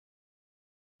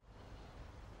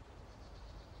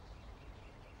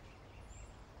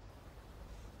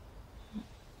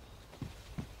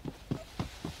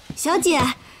小姐，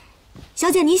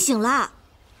小姐，你醒了。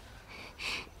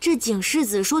这警世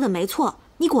子说的没错，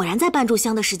你果然在半炷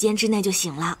香的时间之内就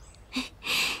醒了。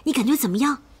你感觉怎么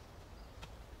样？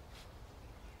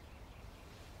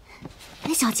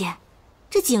哎，小姐，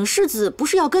这警世子不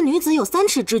是要跟女子有3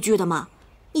尺之距的吗？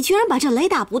你居然把这雷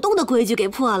打不动的规矩给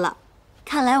破了。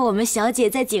看来我们小姐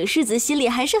在警世子心里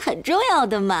还是很重要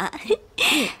的嘛。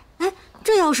哎，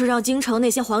这要是让京城那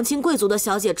些皇亲贵族的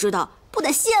小姐知道，不得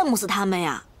羡慕死他们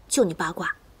呀！就你八卦。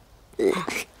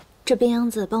这边央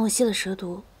子帮我吸了蛇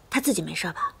毒，他自己没事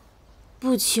吧？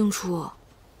不清楚，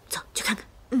走去看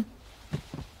看。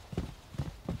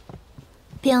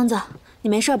边央子，你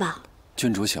没事吧？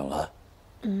郡主醒了。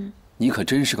你可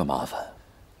真是个麻烦。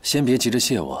先别急着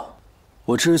谢我，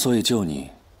我之所以救你，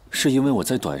是因为我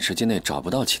在短时间内找不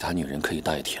到其他女人可以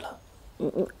代替了。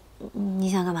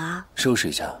你想干嘛？收拾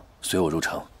一下，随我入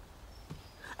城。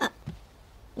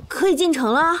可以进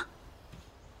城了。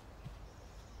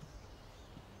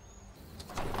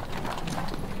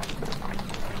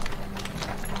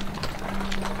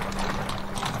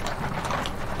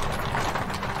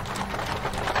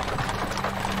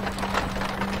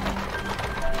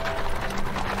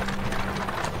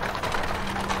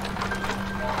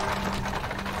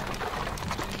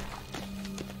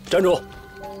站住！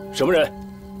什么人？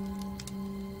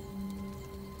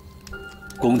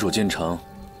公主进城，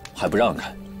还不让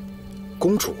开？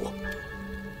公主？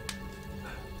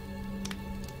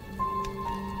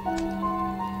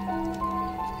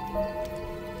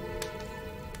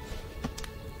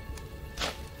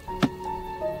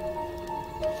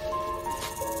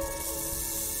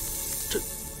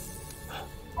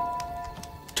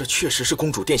这确实是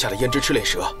公主殿下的胭脂赤练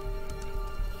蛇。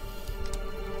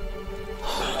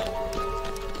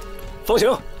放行。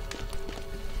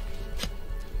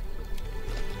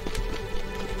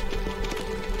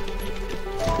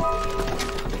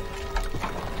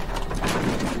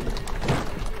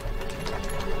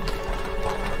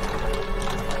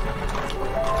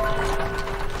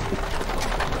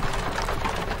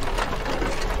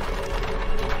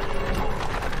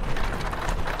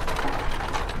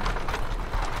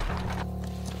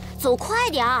走快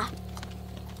点儿！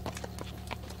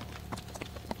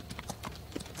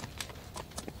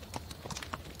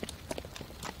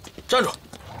站住！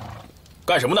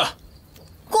干什么呢？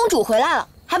公主回来了，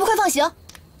还不快放行！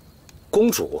公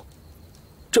主，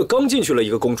这刚进去了一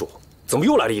个公主，怎么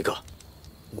又来了一个？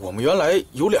我们原来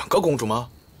有2个公主吗？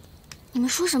你们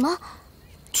说什么？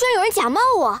居然有人假冒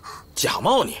我！假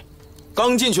冒你？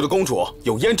刚进去的公主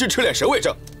有胭脂赤练蛇为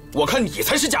证，我看你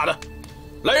才是假的！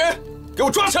来人，给我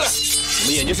抓起来！你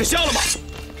们眼睛是瞎了吗？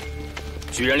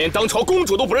居然连当朝公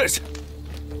主都不认识！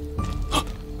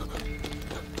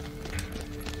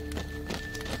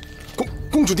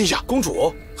公主殿下，公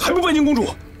主还不拜见公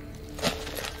主？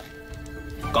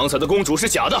刚才的公主是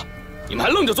假的，你们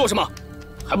还愣着做什么？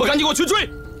还不赶紧给我去追！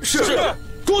是，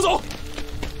给我走！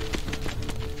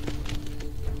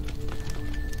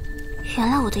原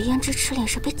来我的胭脂赤练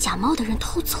是被假冒的人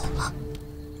偷走了。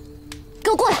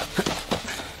给我过来！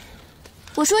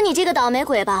我说你这个倒霉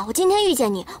鬼吧，我今天遇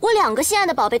见你，我2个心爱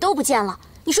的宝贝都不见了。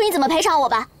你说你怎么赔偿我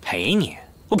吧？陪你？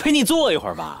我陪你坐一会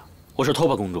儿吧。我说托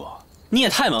帕公主，你也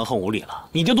太蛮横无理了！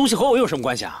你丢东西和我有什么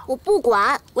关系啊？我不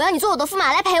管，我要你做我的驸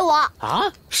马来陪我。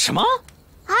啊？什么？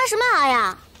啊什么啊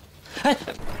呀？哎，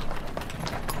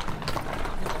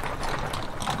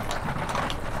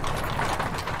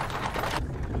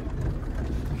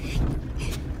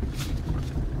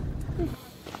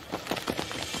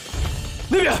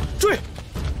那边追！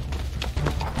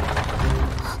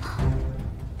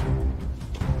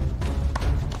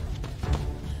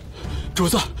主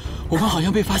子，我们好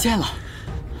像被发现了。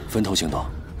分头行动，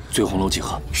醉红楼集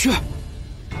合。是。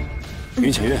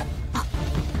云浅月，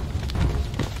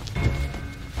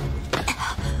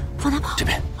放他跑。这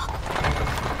边。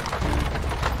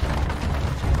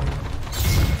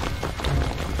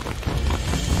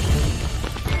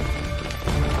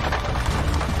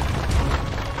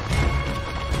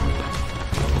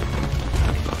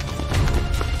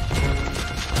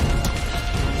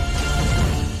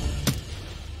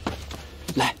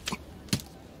来。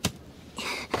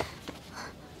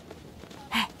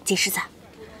哎，金狮子，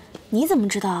你怎么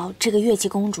知道这个月季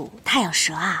公主太阳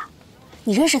蛇啊？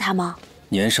你认识她吗？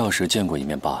年少时见过一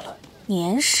面罢了。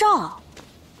年少？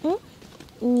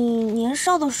你年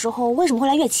少的时候为什么会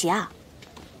来月齐啊？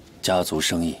家族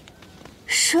生意。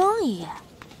生意？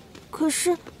可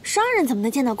是商人怎么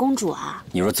能见到公主啊？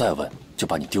你若再问，就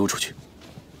把你丢出去。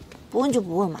不问就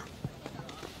不问嘛。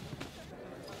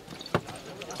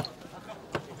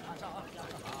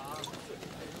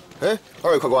哎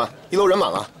，2位客官，1楼人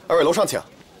满了，2位楼上请。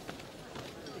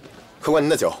客官您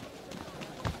的酒。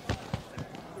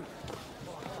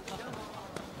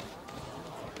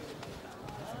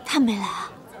他没来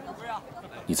啊？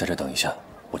你在这等一下，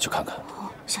我去看看。哦，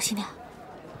小心点。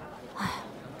哎，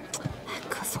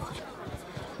渴死我了。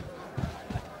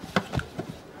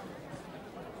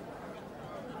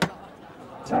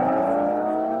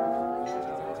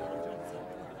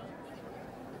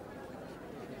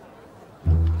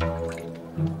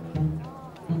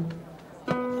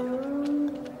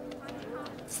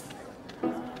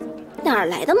 哪儿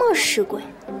来的冒失鬼？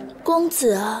公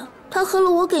子啊，他喝了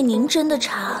我给您斟的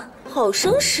茶，好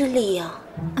生失礼呀！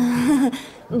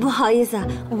不好意思，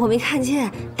我没看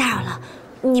见，打扰了。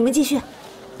你们继续。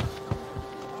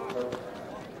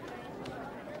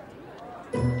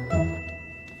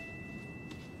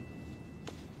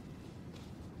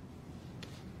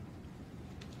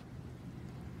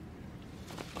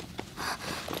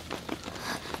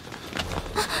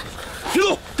别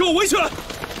动，给我围起来！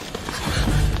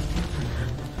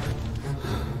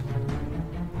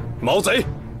 毛贼，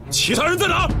其他人在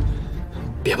哪？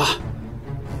别怕，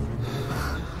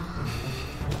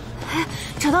哎，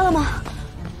找到了吗？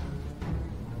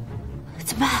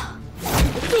怎么办啊？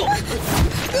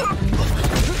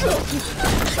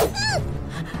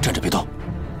站着别动。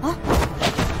啊！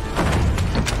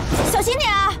小心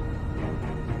点啊！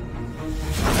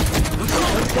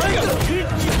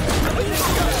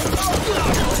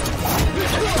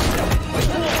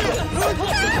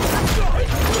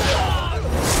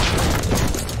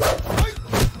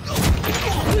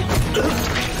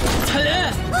彩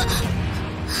莲，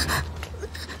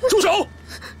住手！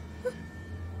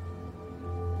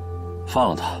放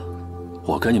了他，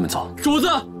我跟你们走。主子，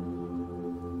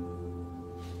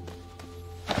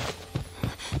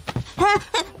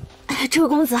这位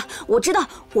公子，我知道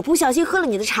我不小心喝了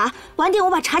你的茶，晚点我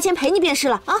把茶钱赔你便是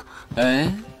了啊！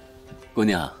哎，姑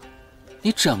娘，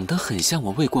你长得很像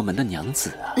我未过门的娘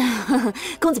子啊！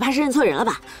公子怕是认错人了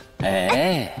吧？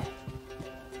哎，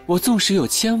我纵使有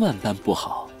千万般不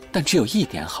好，但只有一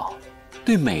点好，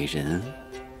对美人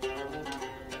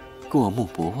过目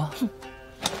不忘。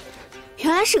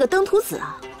原来是个登徒子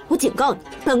啊！我警告你，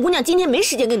本姑娘今天没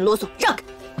时间跟你啰嗦，让开！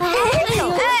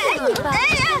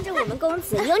看着我们公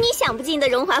子有你享不尽的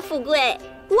荣华富贵。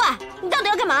喂，你到底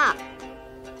要干嘛？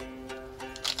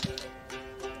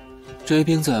追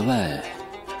兵在外，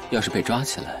要是被抓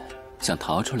起来，想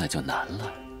逃出来就难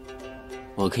了。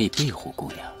我可以庇护姑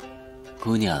娘，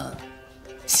姑娘，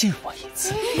信我一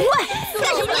次。喂，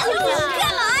干什么呀？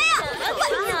干嘛呀？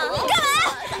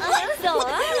干嘛呀？走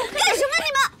啊！干什么你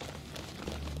们？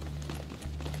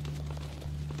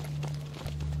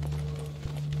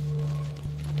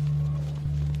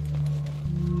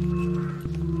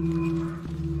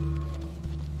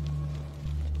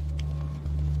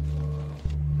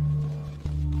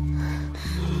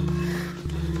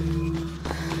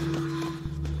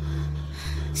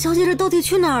 小姐，这到底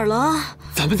去哪儿了？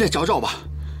咱们再找找吧。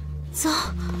走。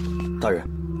大人，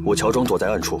我乔装躲在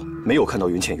暗处，没有看到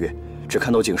云浅月，只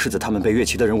看到景世子他们被越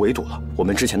骑的人围堵了。我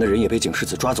们之前的人也被景世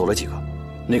子抓走了几个。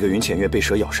那个云浅月被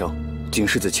蛇咬伤，景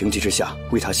世子情急之下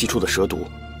为他吸出的蛇毒，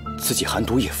自己寒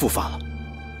毒也复发了。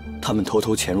他们偷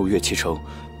偷潜入越骑城，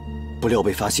不料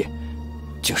被发现。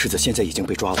景世子现在已经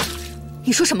被抓了。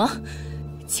你说什么？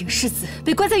景世子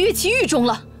被关在越骑狱中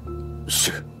了？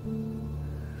是。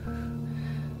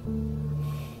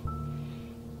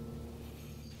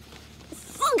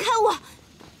 放开我！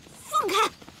放开！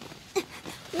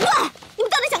喂，你们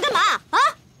到底想干嘛啊？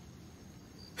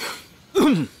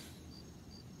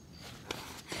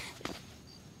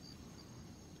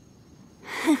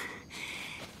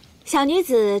小女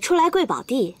子初来贵宝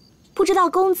地，不知道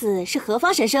公子是何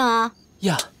方神圣啊？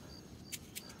呀，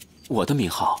我的名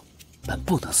号本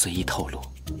不能随意透露，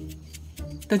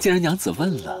但既然娘子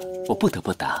问了，我不得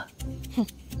不答。哼，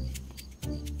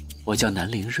我叫南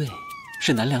陵睿，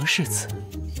是南梁世子，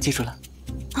记住了。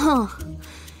哦，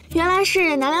原来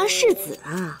是南梁世子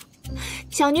啊！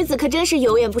小女子可真是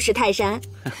有眼不识泰山。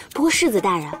不过世子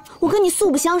大人，我跟你素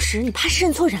不相识，你怕是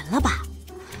认错人了吧？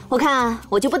我看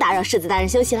我就不打扰世子大人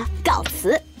休息了，告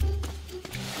辞。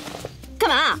干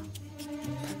嘛？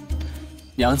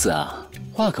娘子啊，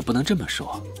话可不能这么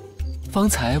说。方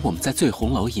才我们在醉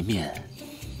红楼一面，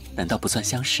难道不算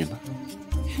相识吗？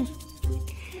哼，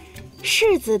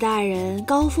世子大人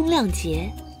高风亮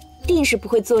节，定是不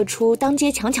会做出当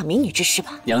街强抢民女之事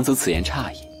吧？娘子此言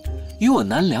差矣。于我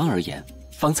南梁而言，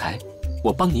方才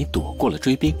我帮你躲过了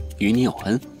追兵，与你有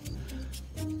恩。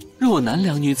若我南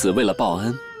梁女子为了报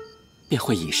恩，便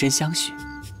会以身相许，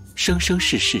生生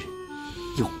世世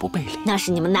永不背离。那是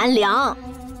你们南梁，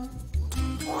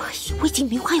我已经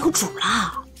名花有主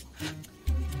了。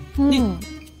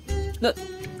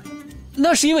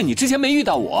那是因为你之前没遇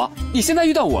到我，你现在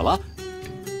遇到我了。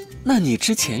那你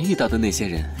之前遇到的那些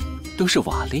人，都是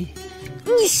瓦砾。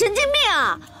你神经病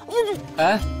啊！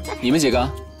哎，你们几个，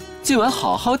今晚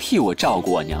好好替我照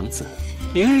顾我娘子，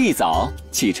明日一早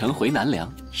启程回南梁。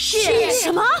是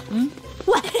什么？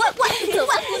喂，不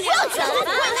要讲了，回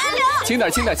南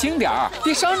梁！轻点，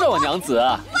别伤着我娘子。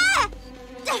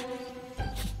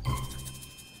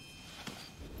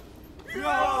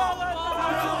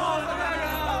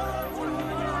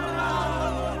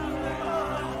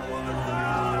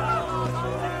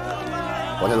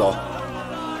往前走。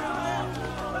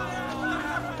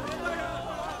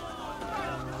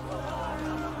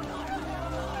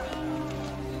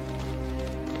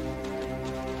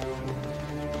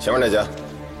前面那间，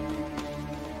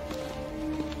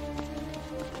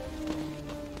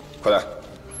快点，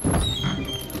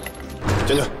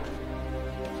进去。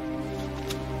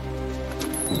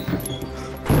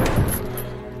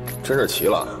真是奇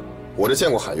了，我这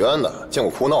见过喊冤的，见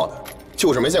过哭闹的，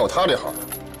就是没见过他这行的。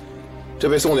这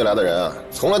被送进来的人啊，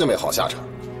从来就没好下场。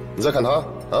你再看他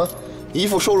啊，一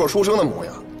副瘦弱书生的模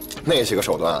样，那些个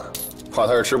手段，怕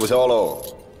他是吃不消喽。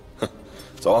哼，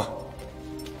走。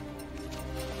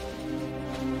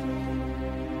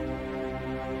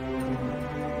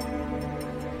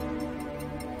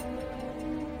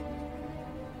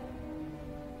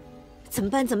怎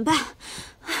么办？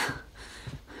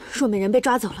若美人被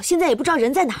抓走了，现在也不知道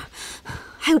人在哪儿。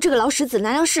还有这个老使子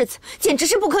南梁世子，简直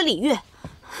是不可理喻。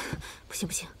不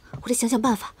行，我得想想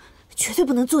办法，绝对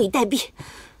不能坐以待毙。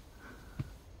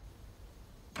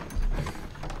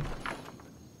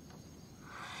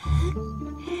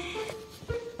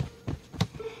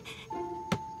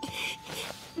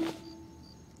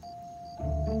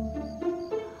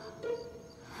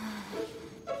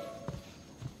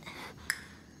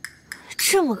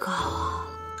这么高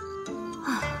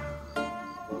啊！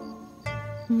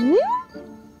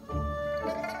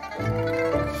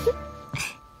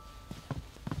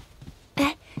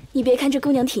哎，你别看这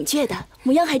姑娘挺倔的，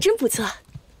模样还真不错。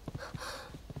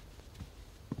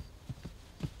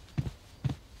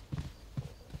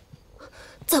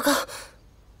糟糕！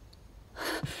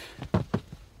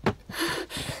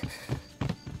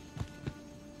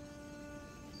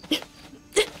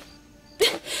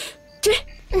追！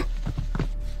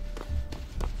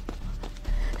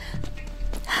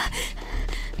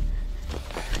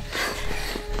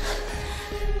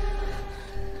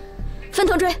分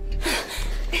头追！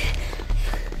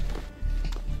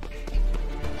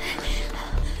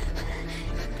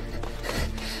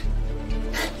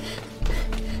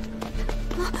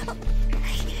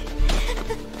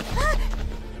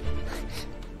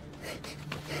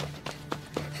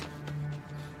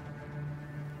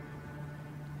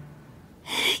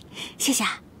谢谢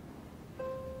啊。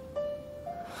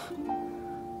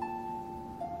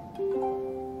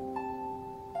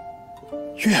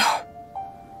月儿，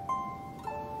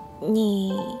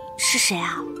你是谁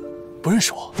啊？不认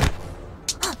识我。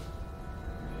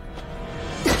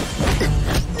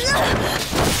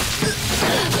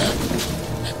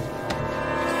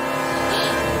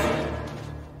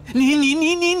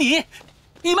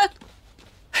你们，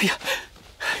哎呀，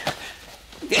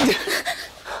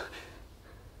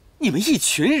你们一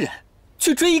群人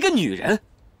去追一个女人，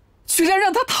居然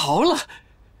让她逃了，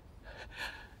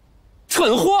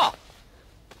蠢货！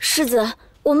世子，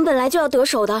我们本来就要得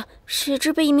手的，谁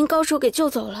知被一名高手给救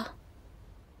走了。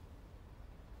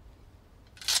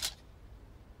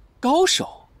高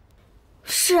手？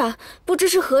是啊，不知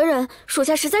是何人，属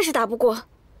下实在是打不过。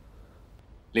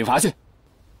领罚去。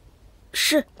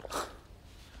是。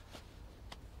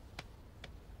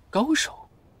高手？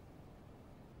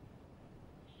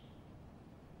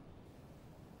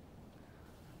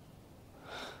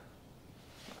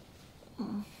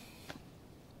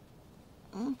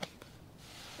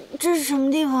这是什么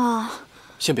地方啊？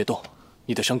先别动，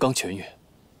你的伤刚痊愈，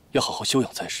要好好休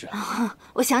养才是。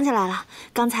我想起来了，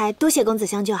刚才多谢公子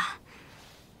相救啊。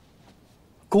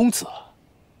公子，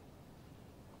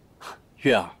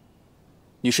月儿，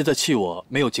你是在气我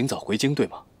没有尽早回京，对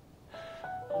吗？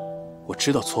我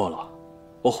知道错了，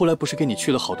我后来不是给你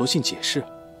去了好多信解释，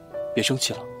别生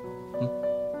气了。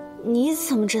你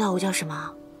怎么知道我叫什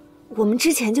么？我们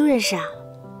之前就认识啊。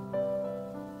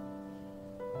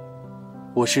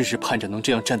我日日盼着能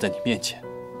这样站在你面前，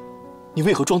你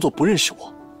为何装作不认识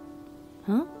我？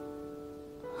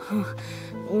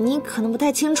你可能不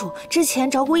太清楚，之前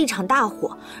着过一场大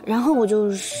火，然后我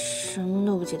就什么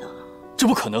都不记得了。这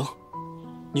不可能，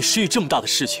你失忆这么大的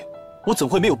事情，我怎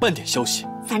会没有半点消息？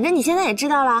反正你现在也知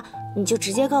道了，你就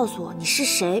直接告诉我你是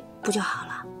谁不就好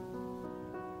了？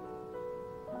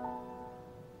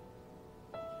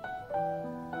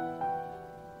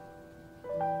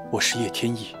我是叶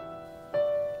天意。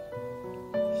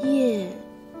叶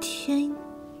天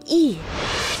意，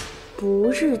不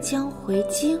日将回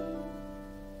京。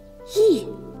意，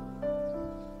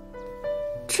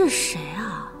这谁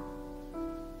啊？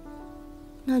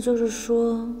那就是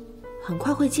说，很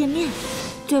快会见面。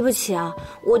对不起啊，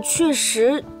我确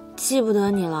实记不得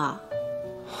你了。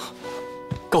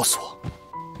告诉我，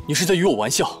你是在与我玩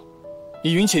笑？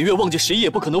你云浅月忘记谁也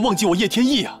不可能忘记我叶天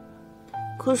意啊！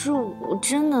可是我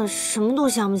真的什么都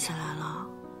想不起来了。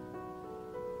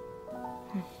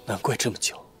难怪这么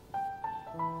久，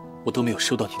我都没有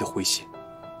收到你的回信。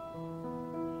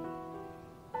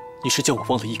你是将我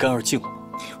忘得一干二净了吗？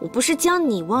我不是将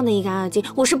你忘得一干二净，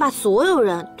我是把所有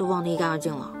人都忘得一干二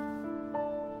净了。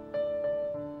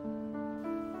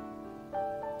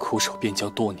苦守边疆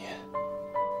多年，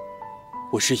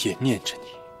我日夜念着你，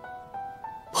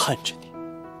盼着你，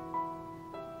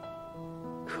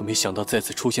可没想到再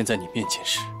次出现在你面前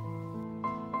时，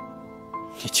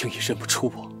你竟也认不出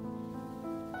我。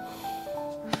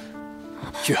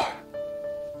月儿，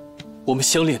我们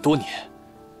相恋多年，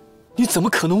你怎么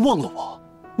可能忘了我？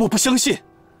我不相信。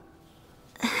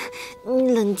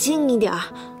你冷静一点儿。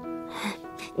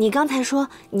你刚才说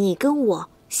你跟我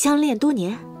相恋多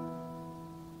年？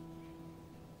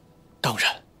当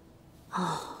然。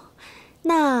哦，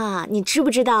那你知不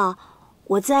知道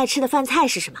我最爱吃的饭菜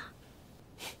是什么？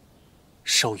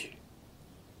烧鱼。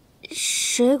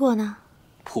水果呢？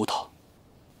葡萄。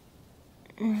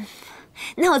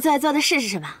那我最爱做的事是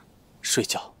什么？睡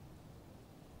觉。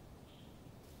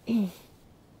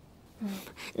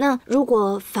那如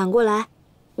果反过来，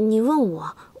你问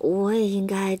我，我也应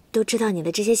该都知道你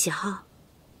的这些喜好。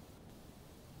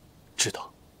知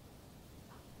道。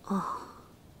哦。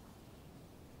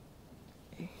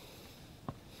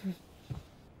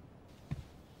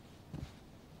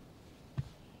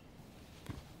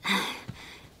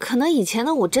可能以前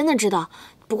的我真的知道，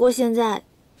不过现在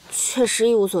确实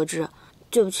一无所知，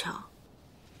对不起啊。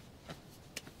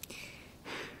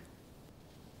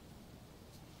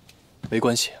没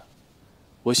关系，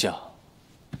我想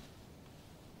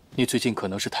你最近可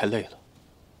能是太累了，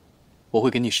我会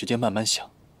给你时间慢慢想，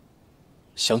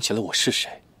想起了我是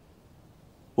谁，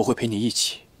我会陪你一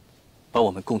起把我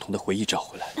们共同的回忆找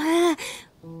回来。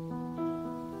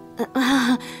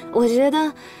我觉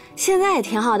得现在也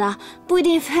挺好的，不一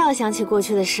定非要想起过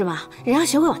去的事嘛，人要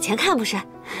学会往前看，不是？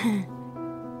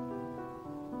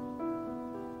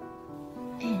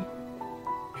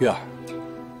月儿，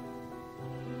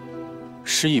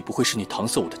失忆不会是你搪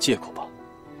塞我的借口吧？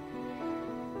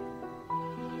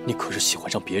你可是喜欢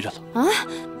上别人了？啊？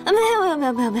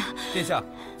没有。殿下，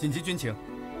紧急军情。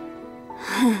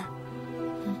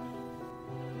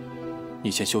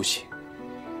你先休息，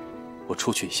我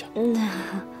出去一下。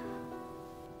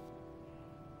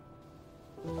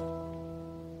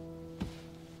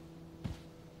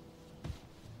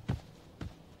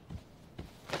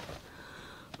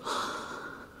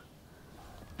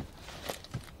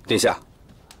殿下，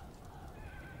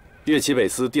岳齐北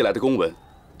司递来的公文，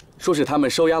说是他们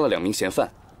收押了2名嫌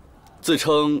犯，自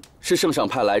称是圣上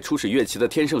派来出使岳齐的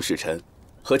天圣使臣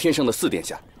和天圣的4殿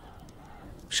下。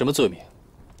什么罪名？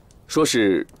说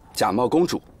是假冒公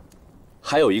主，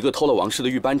还有一个偷了王室的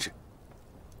玉扳指。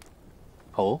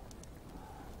哦，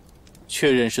确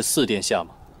认是4殿下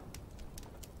吗？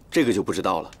这个就不知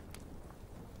道了。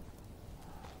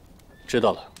知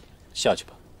道了，下去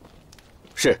吧。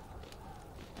是。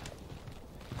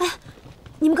哎，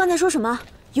你们刚才说什么？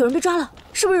有人被抓了，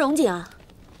是不是荣景啊？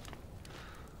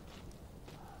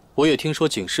我也听说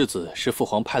景世子是父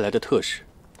皇派来的特使，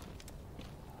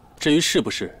至于是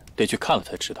不是，得去看了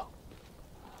才知道。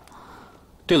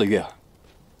对了，月儿，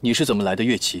你是怎么来的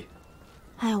岳齐？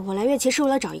哎呀，我来岳齐是为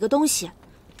了找一个东西，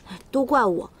都怪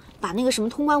我把那个什么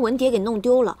通关文牒给弄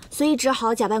丢了，所以只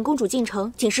好假扮公主进城，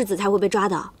景世子才会被抓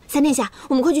的。3殿下，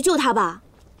我们快去救他吧。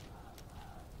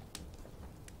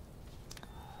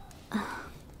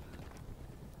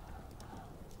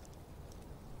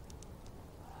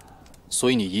所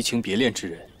以你移情别恋之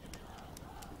人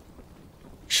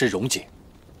是荣景？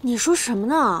你说什么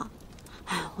呢？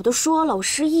哎，我都说了，我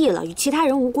失忆了，与其他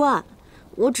人无关。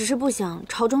我只是不想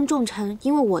朝中重臣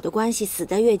因为我的关系死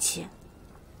在岳齐。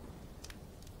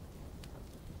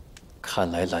看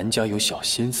来兰家有小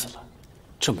心思了，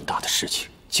这么大的事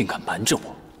情竟敢瞒着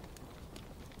我。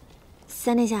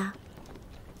3殿下，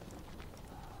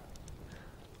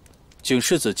景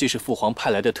世子既是父皇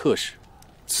派来的特使，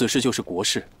此事就是国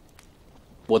事，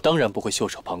我当然不会袖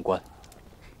手旁观。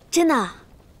真的？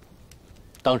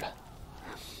当然。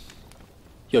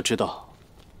要知道，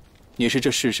你是这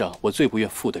世上我最不愿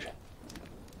负的人。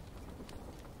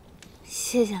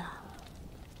谢谢了。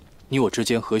你我之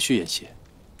间何须言谢？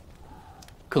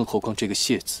更何况这个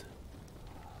谢字，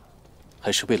还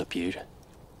是为了别人。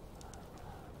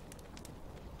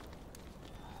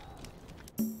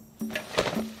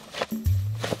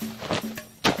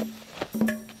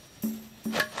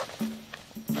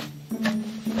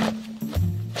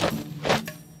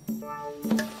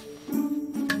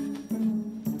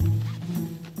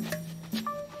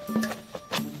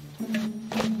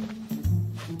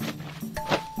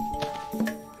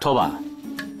托巴，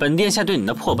本殿下对你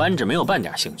的破扳指没有半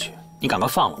点兴趣，你赶快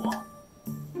放了我。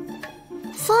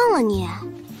放了你？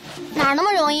哪那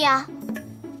么容易啊？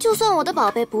就算我的宝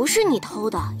贝不是你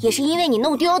偷的，也是因为你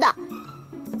弄丢的。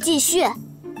继续。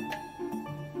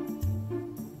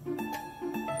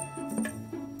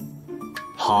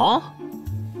好。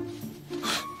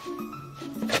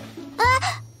哎，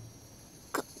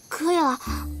可以了。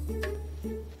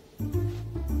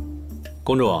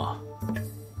公主。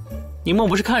你莫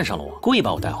不是看上了我，故意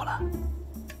把我带回来？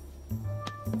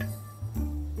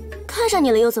看上你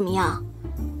了又怎么样？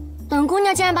本姑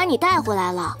娘既然把你带回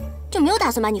来了，就没有打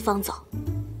算把你放走。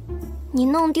你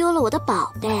弄丢了我的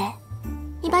宝贝，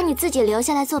你把你自己留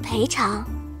下来做赔偿，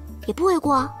也不为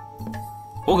过。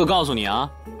我可告诉你啊，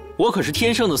我可是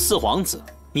天圣的四皇子，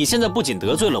你现在不仅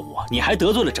得罪了我，你还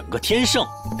得罪了整个天圣。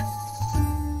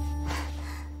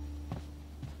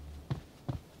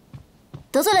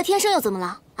得罪了天圣又怎么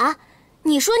了啊？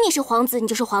你说你是皇子，你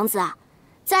就是皇子啊！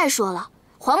再说了，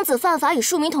皇子犯法与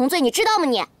庶民同罪，你知道吗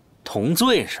你？同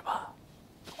罪是吧？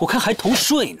我看还同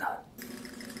税呢。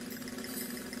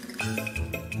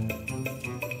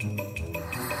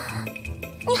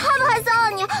你害不害臊啊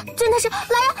你？真的是，来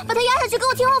人，把他压下去，给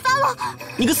我听候发落！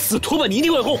你个死拖把，你一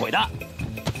定会后悔的！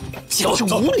就是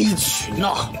无理取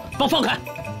闹，把我放开！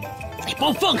你把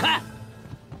我放开！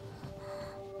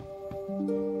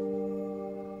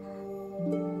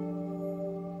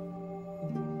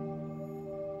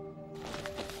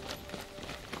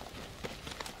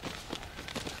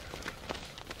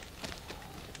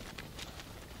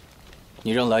你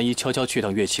让蓝衣悄悄去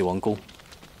趟乐齐王宫，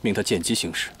命他见机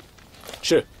行事。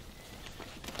是。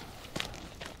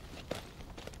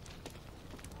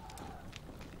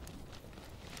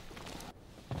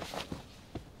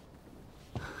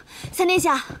三殿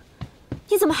下，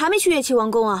你怎么还没去乐齐王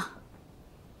宫啊？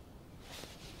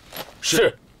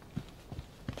是。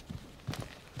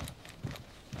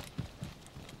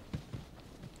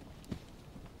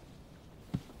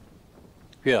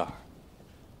月儿。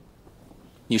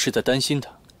你是在担心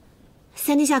他？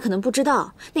三殿下可能不知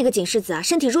道，那个景世子啊，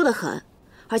身体弱得很，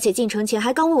而且进城前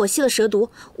还刚为我吸了蛇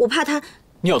毒，我怕他。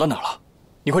你咬到哪儿了？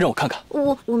你快让我看看。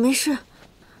我没事。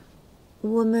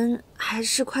我们还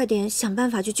是快点想办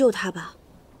法去救他吧。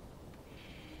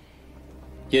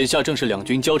眼下正是两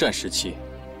军交战时期，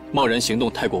贸然行动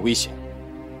太过危险，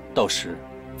到时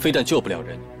非但救不了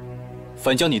人，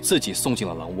反将你自己送进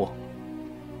了狼窝。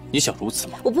你想如此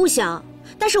吗？我不想。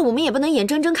但是我们也不能眼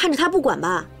睁睁看着他不管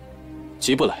吧？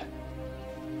急不来，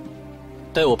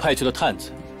待我派去的探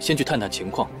子先去探探情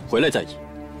况，回来再议。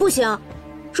不行，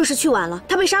若是去晚了，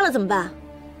他被杀了怎么办？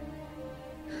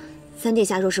三殿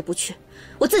下若是不去，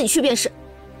我自己去便是。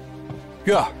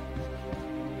月儿，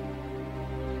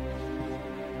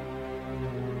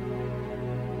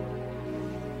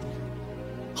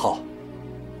好，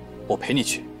我陪你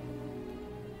去。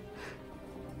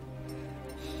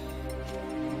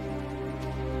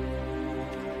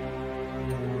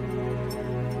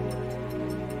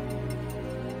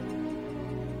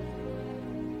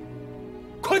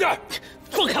快点，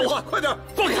放开我！快点，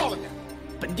放开我！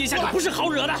本殿下可不是好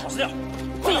惹的，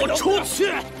放我出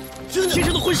去！天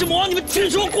上的混世魔王，你们听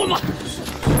说过吗？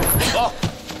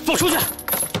放我出去！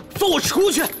放我出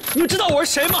去！你们知道我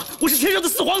是谁吗？我是天上的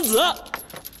四皇子，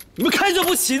你们开罪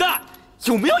不起的，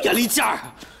有没有眼力劲儿？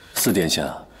四殿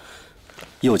下，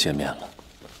又见面了。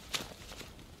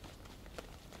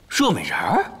热美人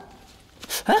儿，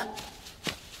哎，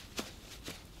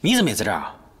你怎么也在这儿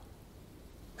啊？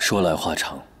说来话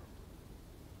长。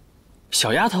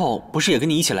小丫头不是也跟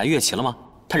你一起来乐齐了吗？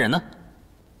她人呢？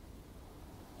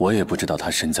我也不知道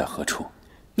她身在何处。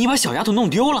你把小丫头弄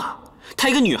丢了，她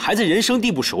一个女孩子人生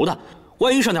地不熟的，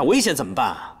万一遇上点危险怎么办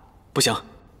啊？不行，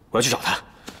我要去找她。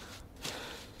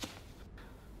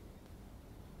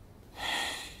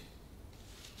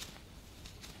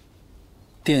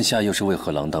殿下又是为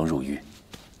何锒铛入狱？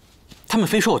他们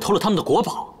非说我偷了他们的国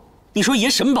宝，你说爷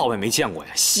什么宝贝没见过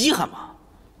呀？稀罕吗？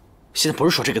现在不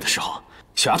是说这个的时候，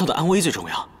小丫头的安危最重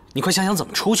要。你快想想怎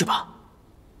么出去吧。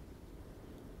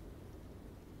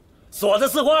锁子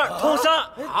四花通杀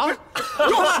啊！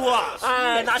又输了！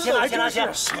哎，拿钱拿钱拿钱！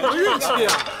什么运气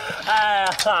啊！哎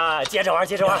哈，接着玩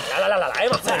接着玩，来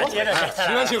吧，再接着去。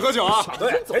今晚请喝酒啊！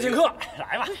对，别请客，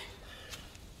来吧。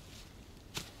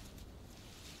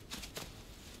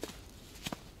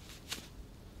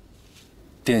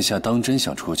殿下当真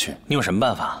想出去？你有什么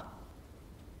办法？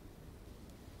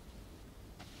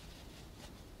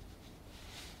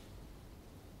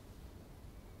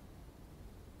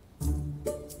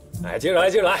哎，接着来，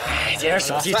接着来！哎，今天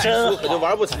手气真好，就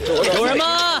玩不起。有人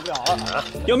吗？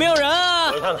有没有人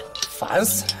啊？我看看，烦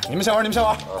死！你们先玩，你们先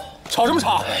玩，吵什么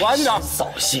吵？我安静点。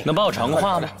扫兴！能帮我传个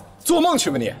话吗？做梦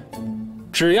去吧你！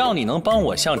只要你能帮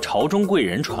我向朝中贵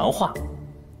人传话，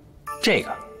这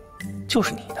个就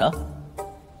是你的。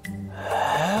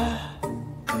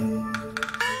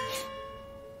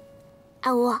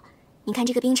阿吴，你看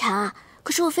这个冰蝉啊，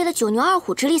可是我费了9牛2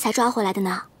虎之力才抓回来的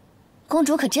呢。公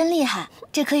主可真厉害，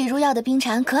这可以入药的冰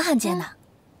蝉可罕见呢。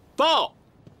报，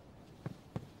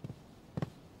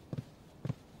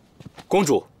公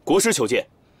主，国师求见。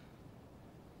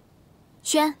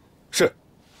宣，是。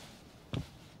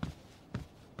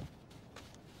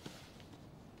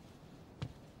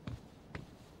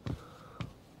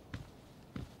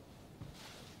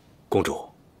公主，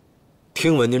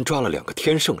听闻您抓了2个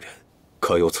天圣人，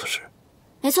可有此事？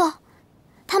没错，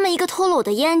他们一个偷了我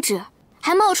的胭脂，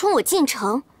还冒充我进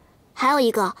城；还有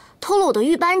一个偷了我的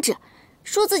玉扳指，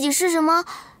说自己是什么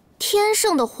天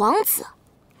圣的皇子。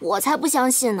我才不相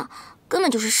信呢，根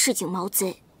本就是市井毛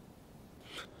贼。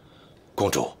公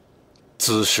主，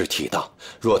兹事体大，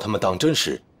若他们当真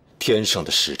是天圣的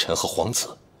使臣和皇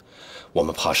子，我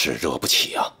们怕是惹不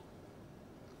起啊。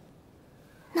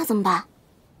那怎么办？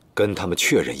跟他们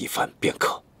确认一番便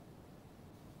可。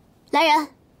来人，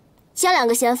将2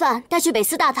个嫌犯带去北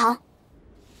司大堂。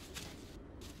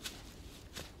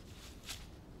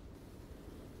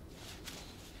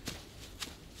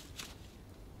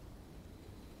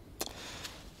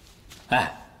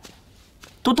哎，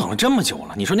都等了这么久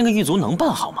了，你说那个狱卒能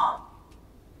办好吗？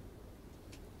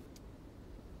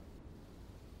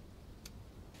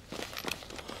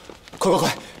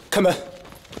快，开门！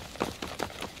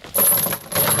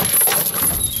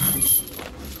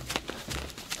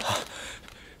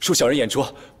恕小人眼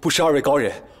拙，不识2位高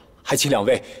人，还请2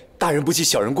位大人不计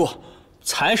小人过。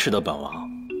才使得本王，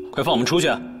快放我们出去！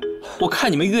我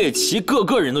看你们乐旗个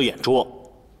个人都眼拙。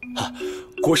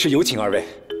国师有请2位。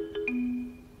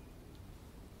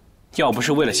要不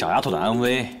是为了小丫头的安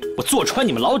危，我坐穿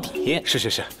你们牢底。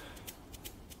是。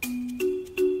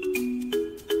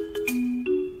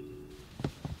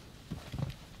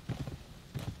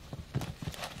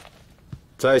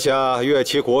在下乐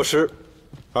旗国师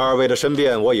，2位的申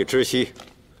辩我已知悉。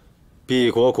敝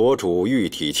国国主玉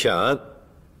体欠安，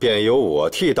便由我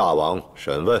替大王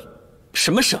审问。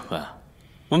什么审问？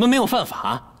我们没有犯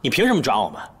法，你凭什么抓我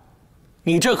们？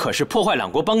你这可是破坏2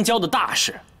国邦交的大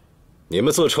事。你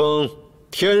们自称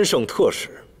天圣特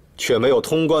使，却没有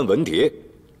通关文牒，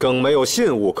更没有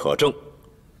信物可证，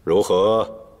如何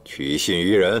取信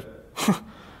于人？哼，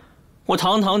我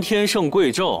堂堂天圣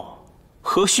贵胄，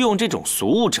何须用这种俗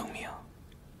物证明？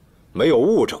没有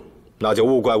物证，那就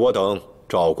勿怪我等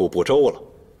照顾不周了。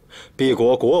敝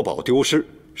国国宝丢失，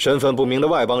身份不明的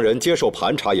外邦人接受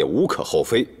盘查也无可厚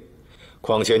非。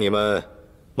况且你们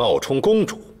冒充公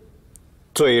主，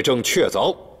罪证确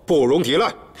凿，不容抵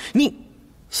赖。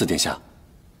四殿下，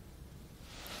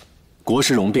国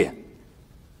师容辩。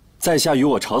在下与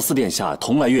我朝四殿下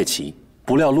同来乐旗，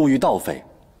不料路遇盗匪，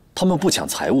他们不抢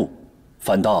财物，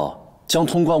反倒将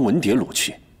通关文牒掳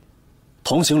去。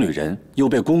同行旅人又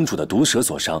被公主的毒蛇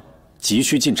所伤，急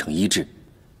需进城医治。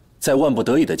在万不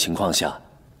得已的情况下，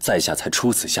在下才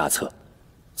出此下策。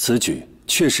此举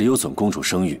确实有损公主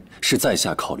声誉，是在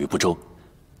下考虑不周，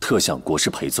特向国师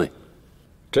赔罪。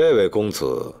这位公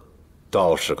子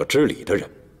倒是个知礼的人。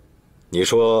你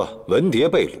说文牒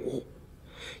被掳，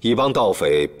一帮盗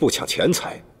匪不抢钱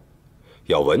财，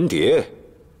要文牒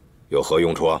有何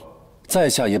用处啊？在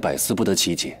下也百思不得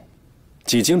其解。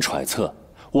几经揣测，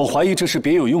我怀疑这是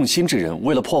别有用心之人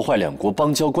为了破坏2国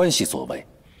邦交关系所为。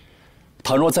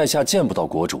倘若在下见不到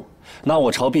国主，那我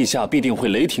朝陛下必定会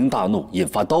雷霆大怒，引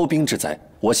发刀兵之灾。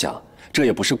我想，这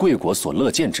也不是贵国所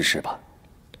乐见之事吧？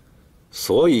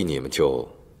所以你们就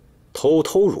偷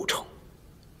偷入城？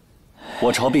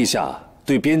我朝陛下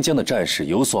对边疆的战事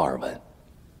有所耳闻，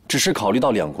只是考虑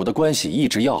到2国的关系一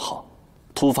直要好，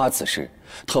突发此事，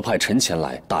特派臣前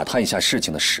来打探一下事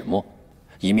情的始末，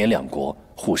以免2国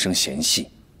互生嫌隙。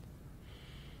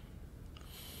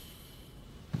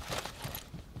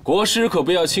国师可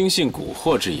不要轻信蛊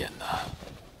惑之言呐！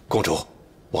公主，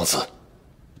王子，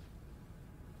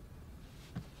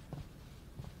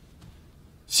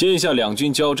线下两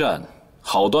军交战，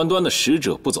好端端的使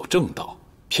者不走正道，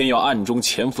偏要暗中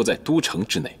潜伏在都城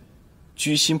之内，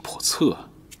居心叵测。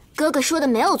哥哥说的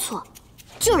没有错，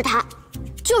就是他，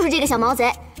就是这个小毛贼。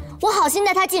我好心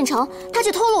带他进城，他却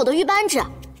偷了我的玉扳指，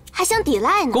还想抵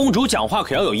赖呢。公主讲话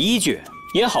可要有依据，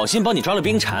也好心帮你抓了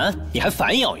冰蝉，你还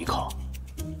反咬一口，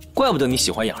怪不得你喜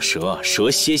欢养蛇，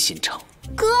蛇蝎心肠。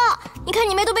哥，你看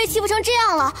你妹都被欺负成这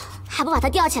样了，还不把她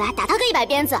吊起来打她个100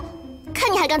鞭子，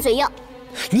看你还敢嘴硬！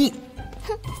你，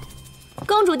哼！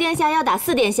公主殿下要打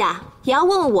4殿下，也要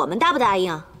问问我们答不答应。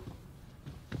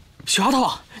小丫头，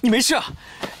你没事？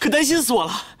可担心死我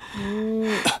了。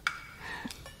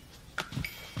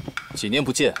几年不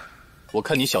见，我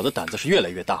看你小子胆子是越来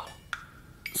越大了。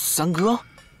三哥，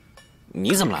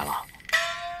你怎么来了？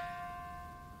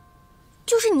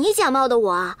就是你假冒的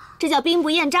我啊！这叫兵不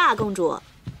厌诈，公主。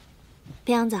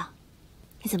冰洋子，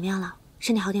你怎么样了？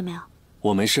身体好点没有？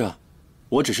我没事啊，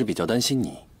我只是比较担心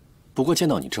你。不过见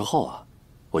到你之后啊，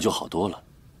我就好多了。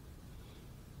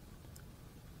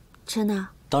真的？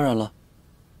当然了。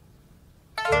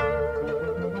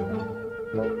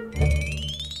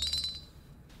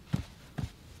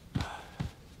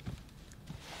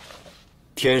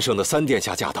天圣的3殿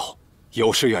下驾到，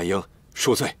有失远迎，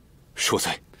恕罪，恕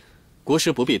罪。国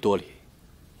师不必多礼，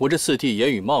我这4弟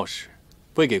言语冒失，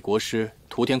不会给国师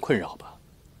徒添困扰吧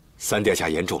？3殿下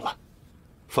言重了。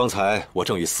方才我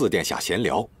正与4殿下闲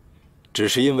聊，只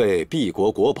是因为敝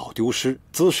国国宝丢失，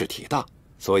姿势体大，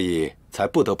所以才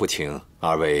不得不请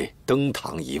2位登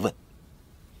堂一问。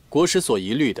国师所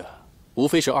疑虑的，无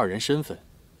非是2人身份，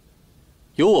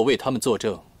有我为他们作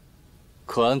证，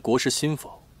可安国师心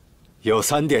否？有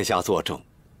3殿下作证，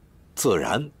自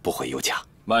然不会有假。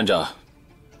慢着。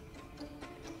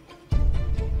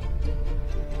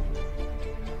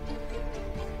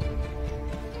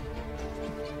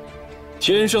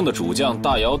天圣的主将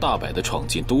大摇大摆地闯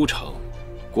进都城，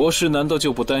国师难道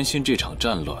就不担心这场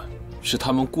战乱是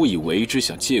他们故意为之，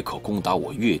想借口攻打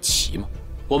我乐旗吗？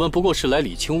我们不过是来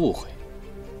理清误会，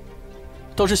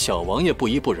倒是小王爷不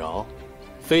依不饶，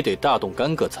非得大动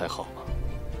干戈才好吗？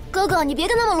哥哥，你别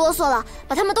跟他们啰嗦了，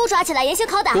把他们都抓起来严刑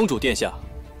拷打。公主殿下，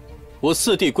我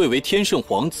4弟贵为天圣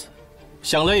皇子，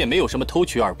想来也没有什么偷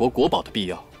取2国国宝的必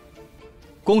要。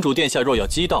公主殿下若要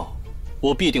激道，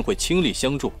我必定会倾力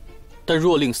相助。但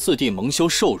若令4弟蒙羞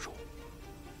受辱，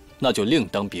那就另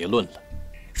当别论了。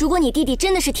如果你弟弟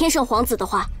真的是天圣皇子的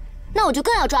话，那我就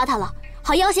更要抓他了，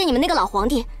好要挟你们那个老皇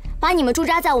帝，把你们驻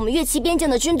扎在我们乐旗边境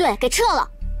的军队给撤了。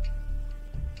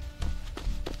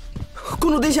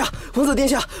公主殿下，王子殿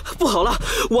下，不好了，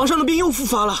王上的病又复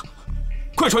发了，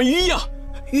快传御医啊！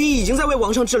御医已经在为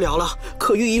王上治疗了，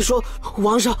可御医说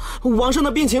王上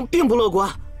的病情并不乐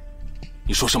观。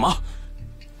你说什么？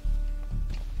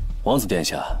王子殿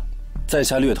下，在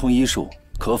下略通医术，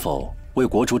可否为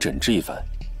国主诊治一番？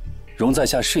容在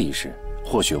下试一试，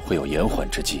或许会有延缓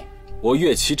之机。我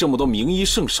乐旗这么多名医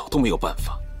圣手都没有办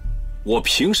法，我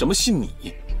凭什么信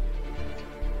你？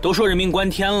都说人命关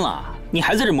天了，你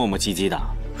还在这磨磨唧唧的。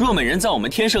若美人在我们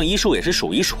天圣医术也是数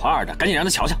1数2的，赶紧让她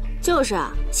瞧瞧。就是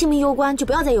啊，性命攸关，就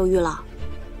不要再犹豫了。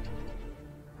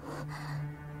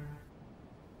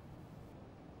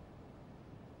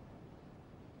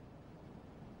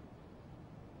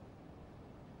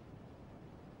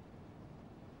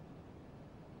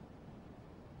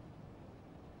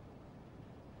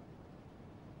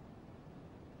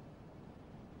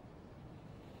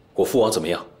我父王怎么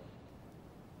样？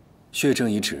血症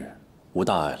已止，无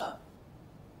大碍了。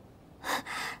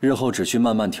日后只需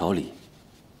慢慢调理，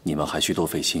你们还需多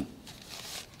费心。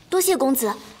多谢公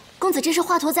子，公子真是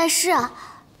华佗在世啊！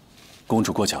公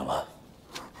主过奖了。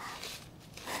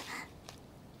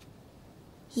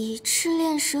以赤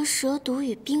练蛇蛇毒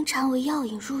与冰蝉为药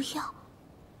引入药。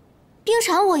冰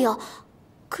蝉我有，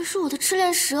可是我的赤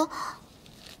练蛇……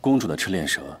公主的赤练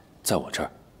蛇在我这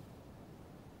儿。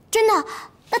真的？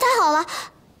那太好了。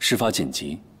事发紧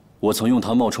急，我曾用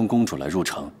它冒充公主来入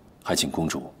城，还请公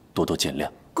主多多见谅。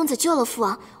公子救了父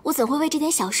王，我怎会为这点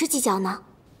小事计较呢？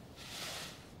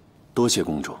多谢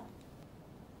公主。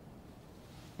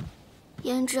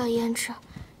胭脂啊胭脂，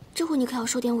这回你可要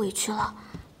受点委屈了。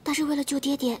但是为了救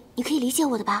爹爹，你可以理解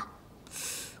我的吧？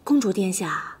公主殿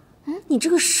下，你这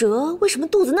个蛇为什么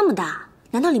肚子那么大？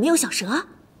难道里面有小蛇？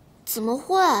怎么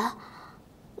会？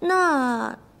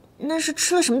那是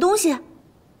吃了什么东西？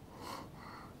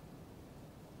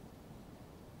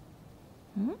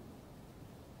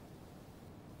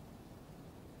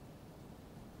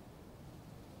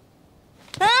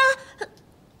啊！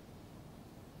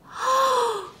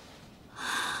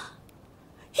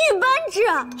玉扳指，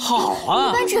好啊！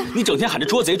玉扳指，你整天喊着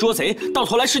捉贼捉贼，到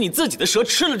头来是你自己的蛇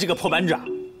吃了这个破扳指。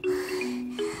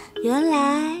原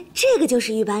来这个就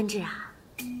是玉扳指啊！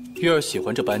月儿喜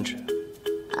欢这扳指。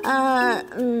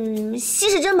稀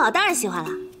世珍宝当然喜欢了。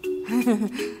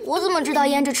我怎么知道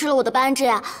胭脂吃了我的扳指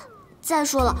呀？再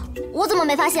说了，我怎么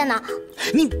没发现呢？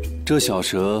这小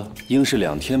蛇应是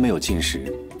2天没有进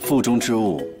食，腹中之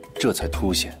物这才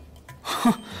凸显。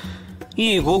哼，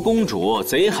一国公主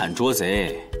贼喊捉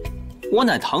贼，我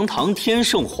乃堂堂天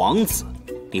圣皇子，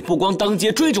你不光当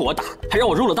街追着我打，还让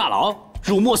我入了大牢，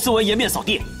辱没斯文，颜面扫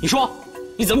地。你说，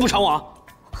你怎么补偿我？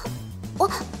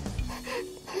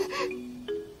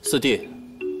四弟，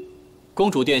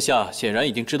公主殿下显然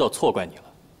已经知道错怪你了，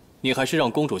你还是让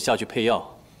公主下去配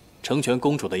药，成全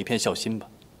公主的一片孝心吧。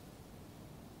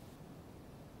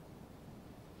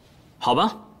好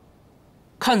吧，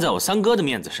看在我三哥的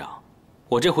面子上，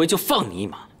我这回就放你一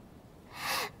马。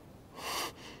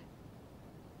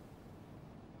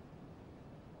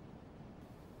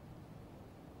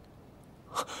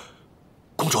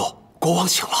公主，国王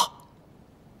醒了。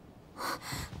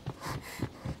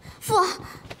父王，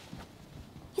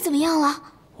你怎么样了？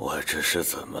我这是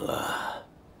怎么了？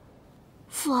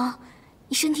父王，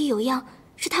你身体有恙，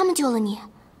是他们救了你。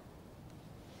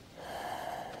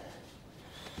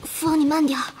父王，你慢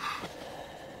点。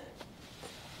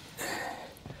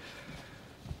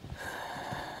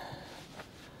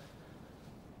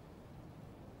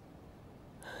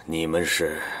你们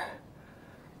是？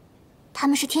他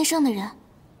们是天圣的人。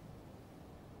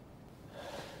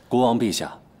国王陛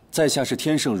下，在下是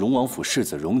天圣荣王府世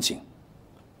子荣景。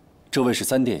这位是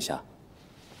3殿下、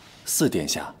4殿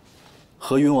下，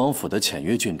和云王府的浅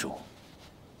月郡主。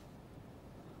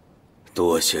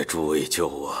多谢诸位救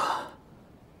我，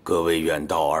各位远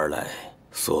道而来，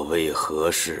所谓何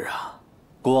事啊？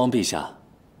国王陛下，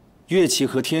乐齐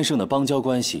和天圣的邦交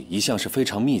关系一向是非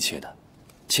常密切的，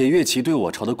且乐齐对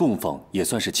我朝的供奉也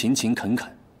算是勤勤恳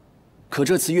恳。可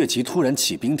这次乐齐突然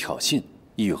起兵挑衅，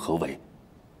意欲何为？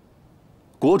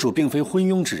国主并非昏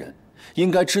庸之人，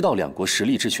应该知道2国实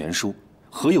力之悬殊，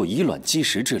何有以卵击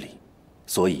石之理？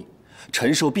所以，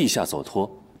臣受陛下所托，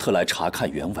特来查看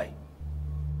原委。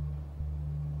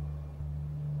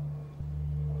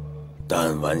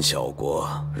弹丸小国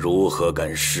如何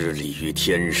敢失礼于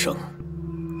天圣？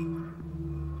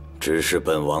只是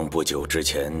本王不久之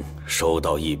前收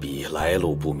到一笔来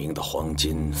路不明的黄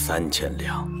金3000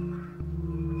两，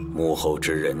幕后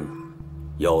之人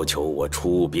要求我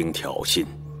出兵挑衅，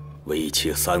为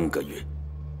期3个月。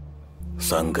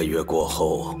3个月过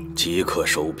后即可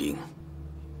收兵，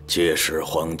届时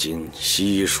黄金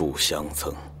悉数相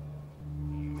赠。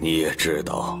你也知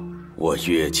道，我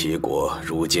乐齐国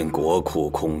如今国库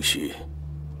空虚，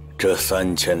这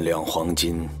3000两黄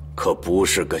金可不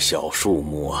是个小数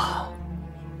目啊。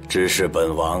只是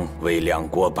本王为2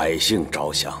国百姓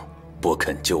着想，不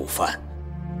肯就范。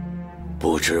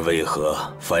不知为何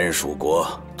藩属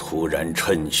国突然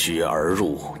趁虚而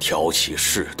入，挑起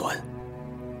事端。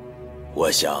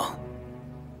我想，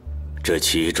这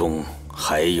其中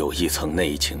还有一层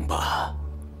内情吧。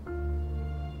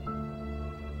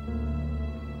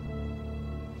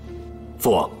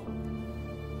父王，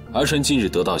儿臣近日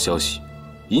得到消息，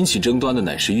引起争端的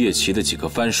乃是乐齐的几个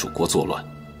藩属国作乱，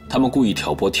他们故意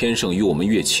挑拨天圣与我们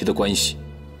乐齐的关系，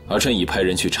儿臣已派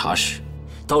人去查实。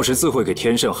到时自会给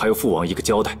天圣还有父王一个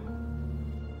交代。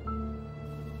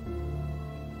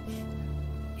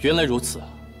原来如此啊！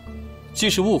既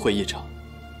是误会一场，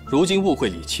如今误会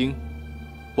理清，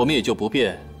我们也就不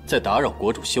便再打扰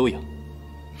国主休养。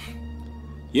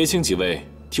也请几位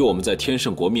替我们在天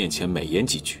圣国面前美言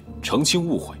几句，澄清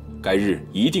误会，改日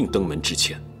一定登门致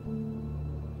歉。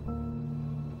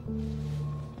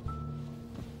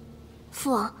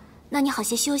父王，那你好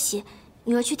些休息，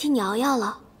女儿去替你熬药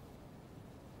了。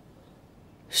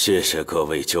谢谢各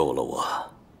位救了我，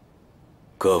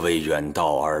各位远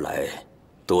道而来，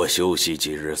多休息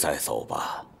几日再走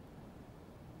吧。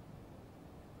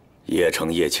叶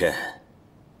城叶倩，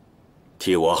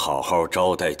替我好好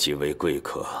招待几位贵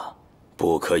客，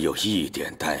不可有一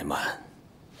点怠慢。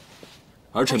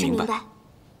儿臣明白。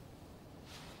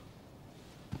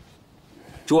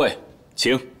诸位，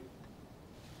请。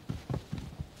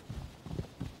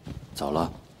早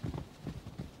了。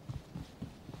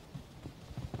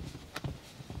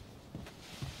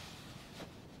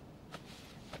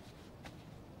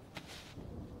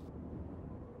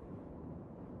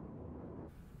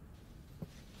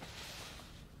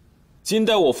今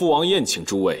代我父王宴请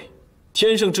诸位，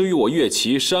天圣之于我乐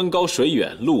齐山高水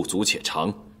远，路阻且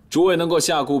长，诸位能够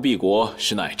下顾敝国，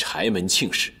实乃柴门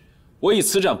庆事。我以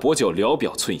此盏薄酒聊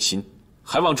表寸心，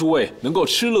还望诸位能够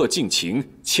吃乐尽情，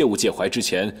切勿介怀之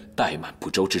前怠慢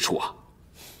不周之处啊。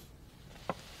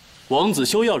王子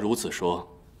休要如此说，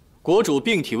国主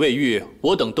病体未愈，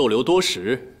我等逗留多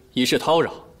时，已是叨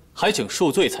扰，还请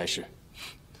恕罪才是。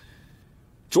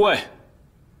诸位，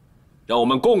让我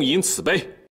们共饮此杯。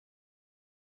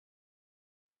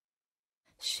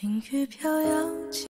星雨飘摇。